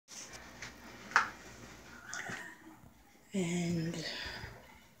And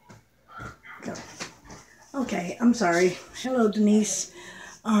go. Okay, I'm sorry. Hello, Denise.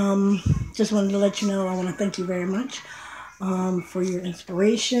 Just wanted to let you know I want to thank you very much for your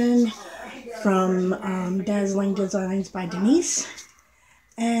inspiration from Dazzling Designs by Denise.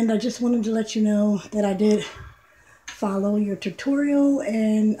 And I just wanted to let you know that I did follow your tutorial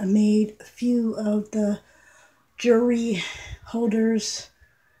and I made a few of the jewelry holders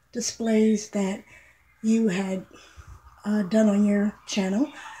displays that you had done on your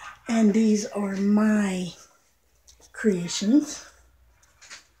channel. And these are my creations.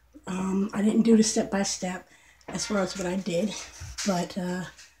 I didn't do the step-by-step as far as what I did, but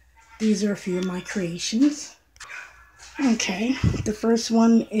these are a few of my creations. Okay, the first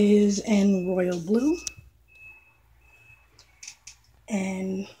one is in royal blue,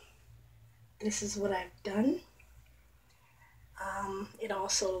 and this is what I've done. It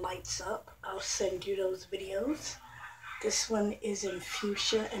also lights up. I'll send you those videos. This one is in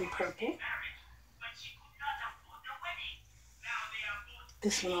fuchsia and purple.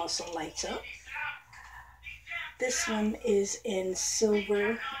 This one also lights up. This one is in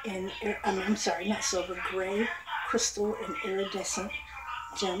silver and, I'm sorry, not silver, gray, crystal, and iridescent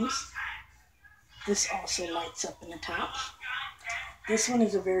gems. This also lights up in the top. This one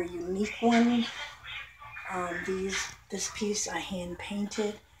is a very unique one. This piece I hand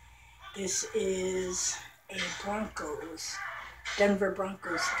painted. This is a Denver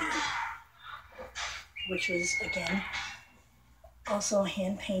Broncos theme, which was, again, also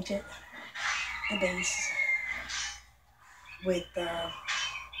hand painted. The base with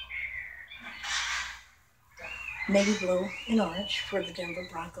navy blue and orange for the Denver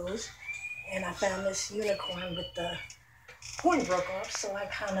Broncos. And I found this unicorn with the horn broke off, so I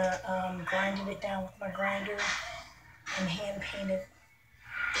kind of grinded it down with my grinder and hand painted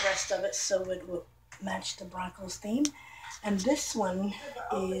the rest of it so it would match the Broncos theme. And this one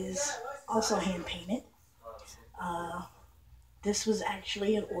is also hand painted. This was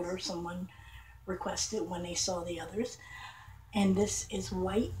actually an order someone requested when they saw the others. And this is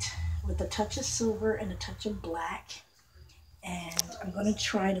white with a touch of silver and a touch of black. And I'm going to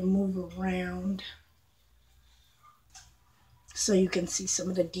try to move around so you can see some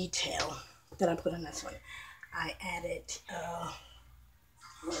of the detail that I put in this one. I added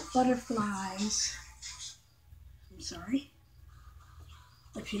little butterflies. I'm sorry.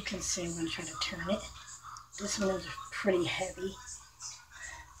 If you can see, I'm going to try to turn it. This one is pretty heavy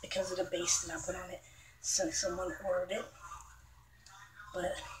because of the base that I put on it since someone ordered it.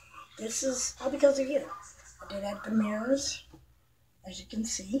 But this is all because of you. I did add the mirrors, as you can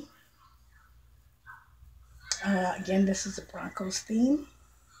see. Again, this is a Broncos theme,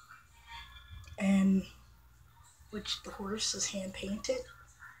 and which the horse is hand painted.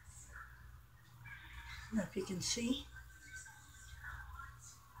 I don't know if you can see.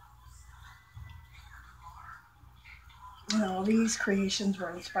 And all these creations were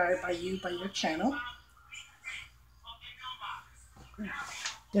inspired by you, by your channel.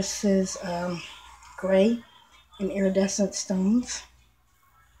 This is gray and iridescent stones.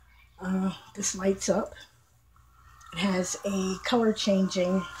 This lights up. It has a color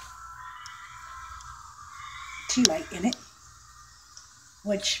changing tea light in it,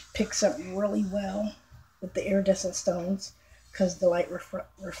 which picks up really well with the iridescent stones because the light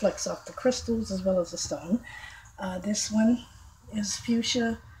reflects off the crystals as well as the stone. This one is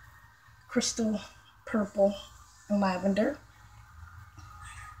fuchsia, crystal, purple, and lavender.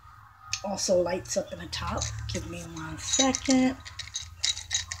 Also lights up in the top. Give me 1 second.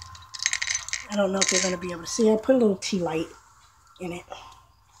 I don't know if you're going to be able to see. I put a little tea light in it.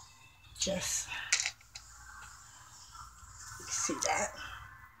 Just, you can see that.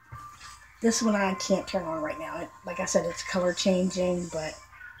 This one I can't turn on right now. Like I said, it's color changing, but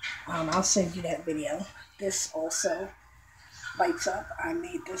I'll send you that video. This also lights up. I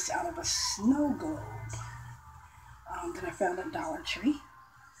made this out of a snow globe that I found at Dollartree.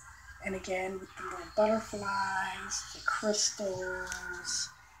 And again, with the little butterflies, the crystals,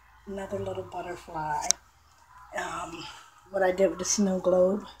 another little butterfly. What I did with the snow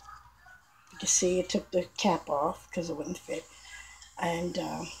globe, you can see it took the cap off because it wouldn't fit. And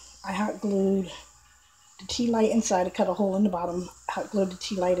I hot glued the tea light inside. I cut a hole in the bottom, hot glued the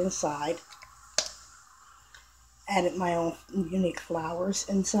tea light inside. Added my own unique flowers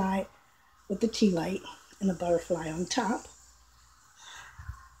inside with the tea light and a butterfly on top.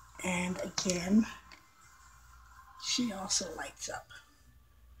 And again, she also lights up.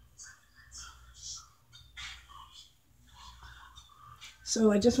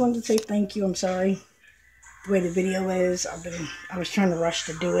 So I just wanted to say thank you. I'm sorry the way the video is. I was trying to rush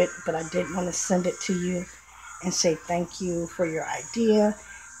to do it, but I did want to send it to you and say thank you for your idea.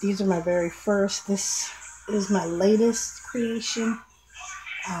 These are my very first. This is my latest creation.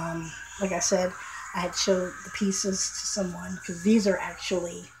 Like I said, I had showed the pieces to someone because these are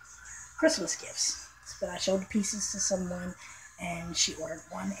actually Christmas gifts. But I showed the pieces to someone and she ordered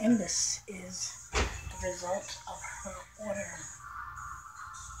one, and this is the result of her order.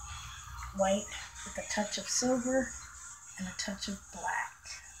 White with a touch of silver and a touch of black.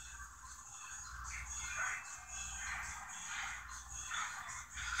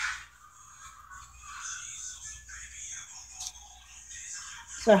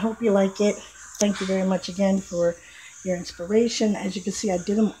 So I hope you like it. Thank you very much again for your inspiration. As you can see, I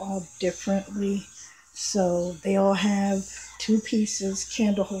did them all differently. So they all have two pieces,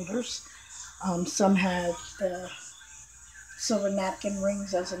 candle holders. Some have the silver napkin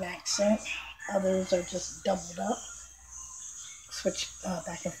rings as an accent. Others are just doubled up. Switch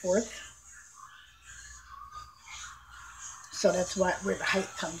back and forth. So that's where the height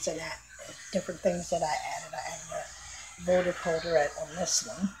comes in at. Different things that I added. I added a votive holder on this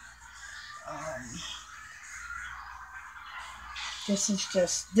one.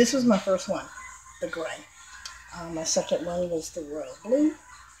 This was my first one, the gray. My second one was the royal blue.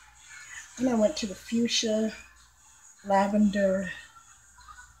 Then I went to the fuchsia, lavender,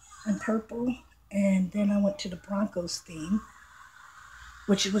 and purple. And then I went to the Broncos theme,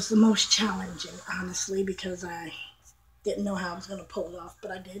 which was the most challenging, honestly, because I didn't know how I was going to pull it off,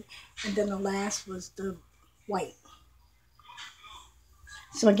 but I did. And then the last was the white.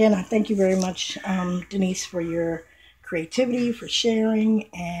 So again, I thank you very much, Denise, for your creativity, for sharing,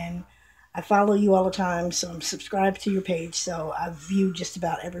 and I follow you all the time, so I'm subscribed to your page, so I view just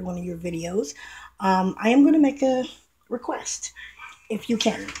about every one of your videos. I am going to make a request, if you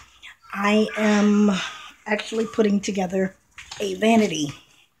can. I am actually putting together a vanity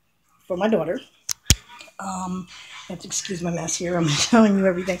for my daughter. You have to excuse my mess here. I'm telling you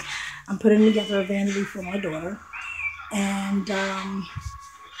everything. I'm putting together a vanity for my daughter, and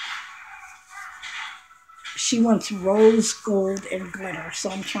she wants rose gold and glitter, so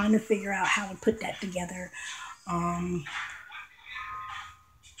I'm trying to figure out how to put that together.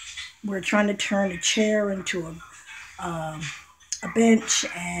 We're trying to turn a chair into a bench,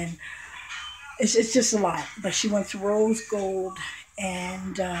 and it's just a lot. But she wants rose gold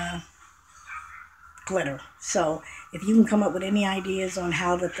and glitter. So if you can come up with any ideas on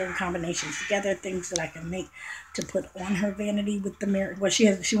how to throw combinations together, things that I can make to put on her vanity with the mirror. Well,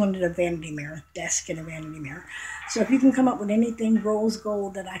 she wanted a vanity mirror, desk and a vanity mirror. So if you can come up with anything rose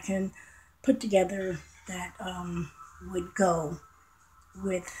gold that I can put together that would go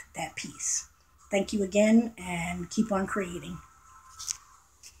with that piece. Thank you again, and keep on creating.